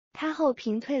太后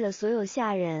平退了所有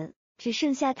下人，只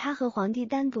剩下他和皇帝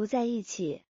单独在一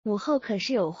起。母后可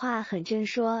是有话很正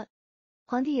说。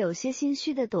皇帝有些心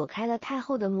虚地躲开了太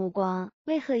后的目光，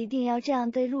为何一定要这样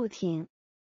对陆廷？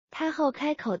太后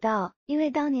开口道，因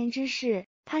为当年之事，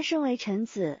他身为臣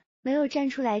子，没有站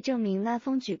出来证明那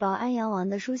封举报安阳王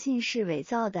的书信是伪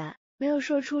造的，没有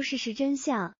说出事实真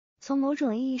相。从某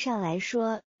种意义上来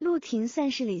说，陆廷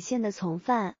算是李宪的从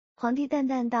犯。皇帝淡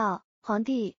淡道，皇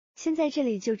帝，现在这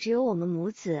里就只有我们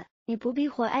母子，你不必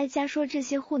和哀家说这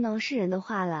些糊弄世人的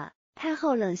话了。太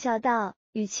后冷笑道，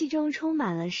语气中充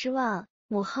满了失望。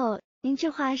母后，您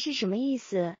这话是什么意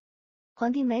思？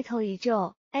皇帝眉头一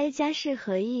皱，哀家是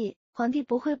何意？皇帝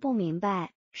不会不明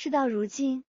白，事到如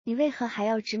今，你为何还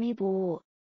要执迷不悟？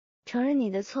承认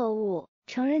你的错误，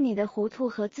承认你的糊涂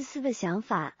和自私的想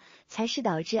法，才是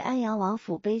导致安阳王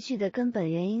府悲剧的根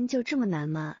本原因，就这么难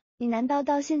吗？你难道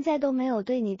到现在都没有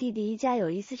对你弟弟一家有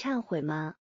一丝忏悔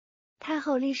吗？太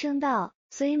后厉声道，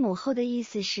所以母后的意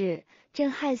思是，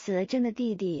朕害死了朕的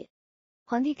弟弟。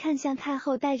皇帝看向太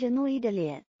后带着怒意的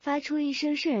脸，发出一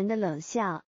声渗人的冷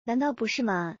笑，难道不是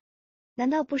吗？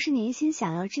难道不是你一心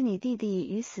想要置你弟弟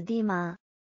于死地吗？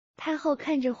太后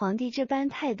看着皇帝这般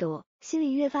态度，心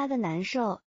里越发的难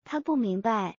受。她不明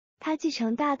白，她继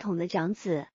承大统的长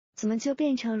子，怎么就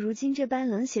变成如今这般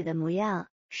冷血的模样？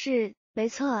是，没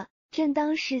错，朕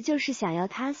当时就是想要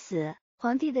他死。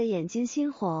皇帝的眼睛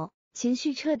猩红，情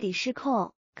绪彻底失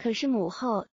控。可是母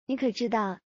后，你可知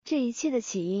道，这一切的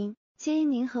起因皆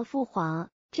因您和父皇，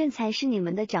朕才是你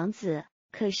们的长子，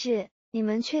可是你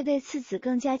们却对次子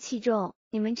更加器重，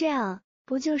你们这样，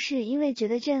不就是因为觉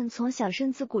得朕从小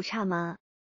身子骨差吗？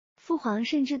父皇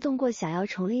甚至动过想要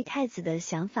重立太子的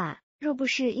想法，若不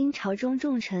是因朝中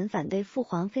重臣反对父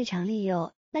皇非常利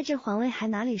诱，那这皇位还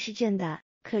哪里是朕的？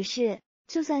可是，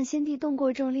就算先帝动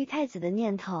过重立太子的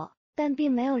念头，但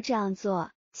并没有这样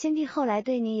做，先帝后来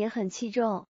对你也很器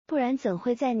重，不然怎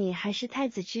会在你还是太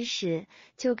子之时，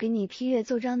就给你批阅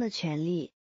奏章的权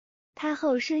利？太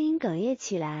后声音哽咽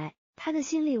起来，她的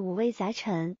心里五味杂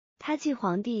陈，她忌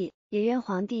皇帝，也怨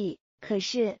皇帝，可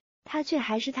是他却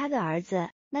还是他的儿子，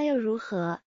那又如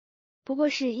何？不过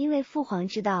是因为父皇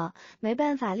知道没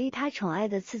办法立他宠爱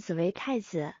的次子为太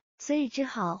子，所以只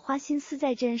好花心思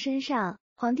在朕身上。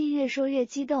皇帝越说越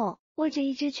激动，握着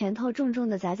一只拳头重重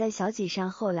地砸在小脊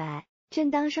上。后来朕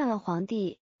当上了皇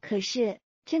帝，可是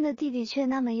朕的弟弟却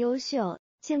那么优秀，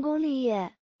建功立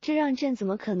业，这让朕怎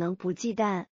么可能不忌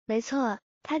惮？没错，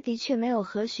他的确没有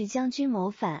和徐将军谋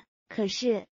反，可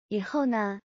是以后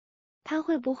呢？他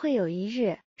会不会有一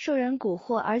日受人蛊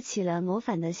惑而起了谋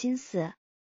反的心思？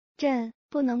朕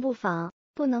不能不防，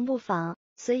不能不防。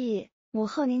所以母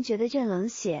后您觉得朕冷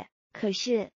血，可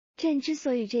是朕之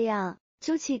所以这样，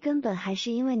究其根本还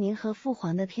是因为您和父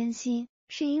皇的偏心，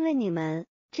是因为你们，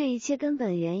这一切根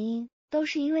本原因都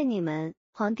是因为你们。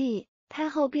皇帝，太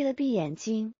后闭了闭眼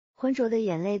睛，浑浊的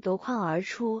眼泪夺眶而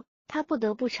出。她不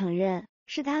得不承认，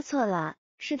是她错了，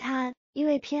是她因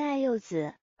为偏爱幼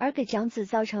子而给长子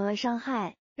造成了伤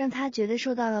害，让他觉得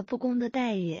受到了不公的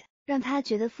待遇，让他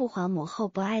觉得父皇母后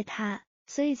不爱他，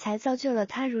所以才造就了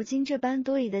他如今这般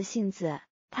多疑的性子。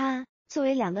他作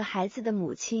为两个孩子的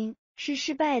母亲是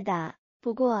失败的。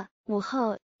不过母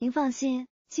后您放心，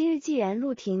今日既然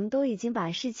陆廷都已经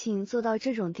把事情做到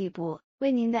这种地步，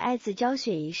为您的爱子昭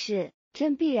雪一事，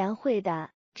朕必然会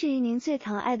的。至于您最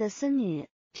疼爱的孙女，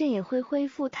朕也会恢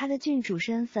复她的郡主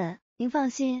身份，您放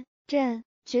心，朕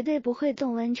绝对不会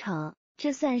动温成，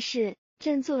这算是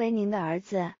朕作为您的儿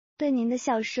子对您的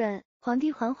孝顺。皇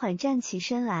帝缓缓站起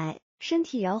身来，身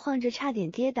体摇晃着差点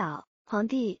跌倒。皇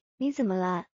帝，你怎么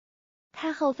了？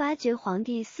太后发觉皇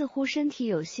帝似乎身体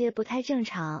有些不太正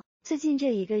常，最近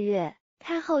这一个月，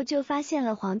太后就发现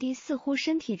了皇帝似乎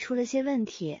身体出了些问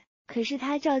题。可是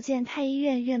她召见太医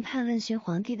院院判问询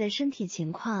皇帝的身体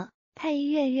情况，太医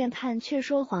院院判却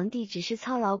说皇帝只是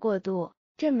操劳过度，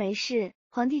朕没事。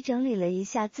皇帝整理了一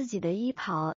下自己的衣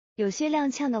袍，有些踉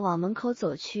跄的往门口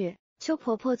走去。邱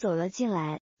婆婆走了进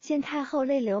来，见太后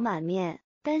泪流满面，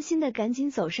担心的赶紧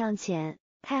走上前。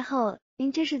太后，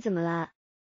您这是怎么了？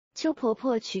邱婆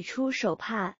婆取出手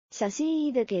帕，小心翼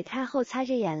翼的给太后擦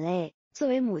着眼泪。作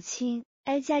为母亲，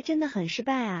哀家真的很失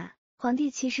败啊。皇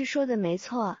帝其实说的没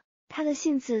错，他的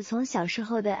性子从小时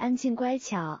候的安静乖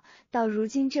巧，到如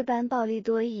今这般暴力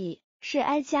多疑，是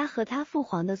哀家和他父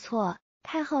皇的错。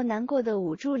太后难过的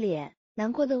捂住脸，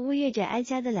难过的呜咽着，哀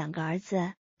家的两个儿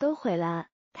子都毁了。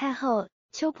太后，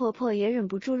邱婆婆也忍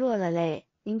不住落了泪，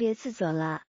您别自责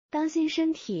了，当心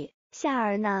身体。夏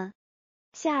儿呢？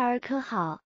夏儿可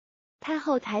好？太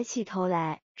后抬起头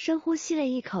来，深呼吸了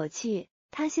一口气，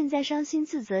她现在伤心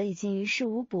自责已经于事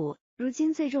无补，如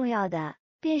今最重要的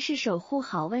便是守护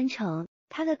好温城。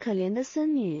他的可怜的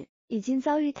孙女已经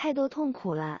遭遇太多痛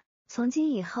苦了，从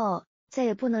今以后再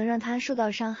也不能让她受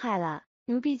到伤害了。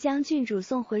奴婢将郡主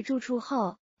送回住处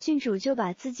后，郡主就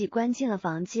把自己关进了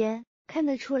房间。看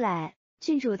得出来，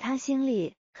郡主她心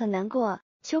里很难过。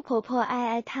邱婆婆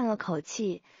哀叹了口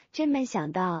气，真没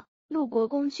想到陆国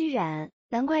公居然，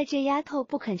难怪这丫头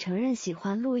不肯承认喜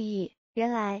欢陆毅，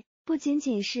原来不仅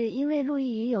仅是因为陆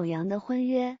毅与永阳的婚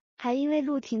约，还因为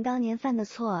陆廷当年犯的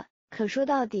错。可说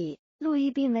到底，陆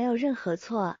毅并没有任何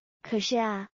错。可是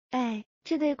啊，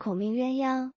这对孔明鸳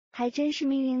鸯还真是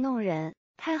命运弄人。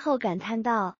太后感叹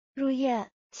道。入夜，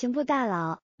刑部大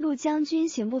牢，陆将军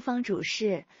刑部方主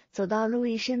事走到陆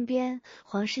毅身边，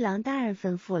黄侍郎大人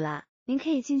吩咐了，您可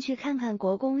以进去看看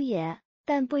国公爷，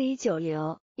但不宜久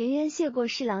留。颜渊谢过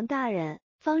侍郎大人。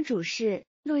方主事，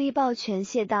陆毅抱拳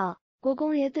谢道，国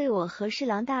公爷对我和侍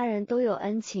郎大人都有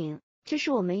恩情，这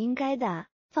是我们应该的。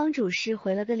方主事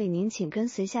回了个礼，您请跟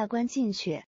随下官进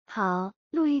去。好，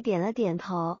陆毅点了点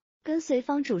头，跟随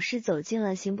方主事走进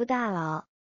了刑部大牢。